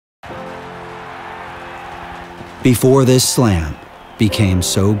Before this slam became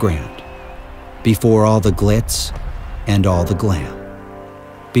so grand, before all the glitz and all the glam,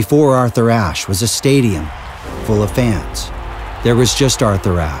 before Arthur Ashe was a stadium full of fans, there was just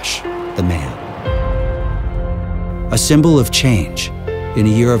Arthur Ashe, the man. A symbol of change in a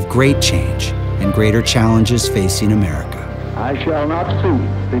year of great change and greater challenges facing America. I shall not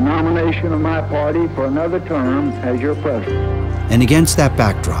seek the nomination of my party for another term as your president. And against that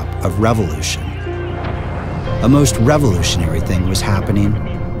backdrop of revolution, a most revolutionary thing was happening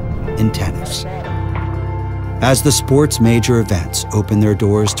in tennis. As the sport's major events opened their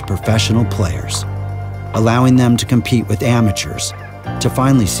doors to professional players, allowing them to compete with amateurs to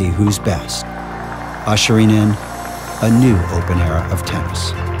finally see who's best, ushering in a new open era of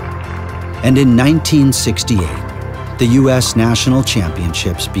tennis. And in 1968, the U.S. National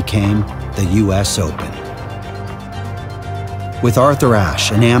Championships became the U.S. Open, with Arthur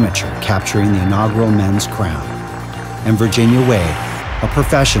Ashe, an amateur, capturing the inaugural men's crown, and Virginia Wade, a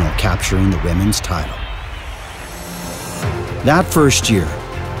professional, capturing the women's title. That first year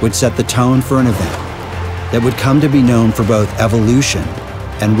would set the tone for an event that would come to be known for both evolution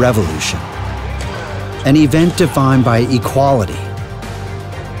and revolution. An event defined by equality,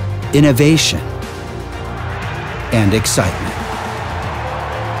 innovation, and excitement.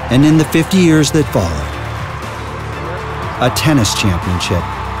 And in the 50 years that followed, a tennis championship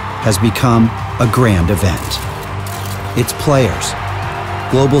has become a grand event. Its players,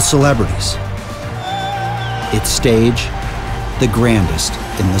 global celebrities. Its stage, the grandest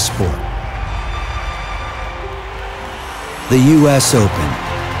in the sport. The U.S.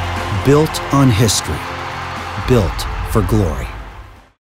 Open, built on history, built for glory.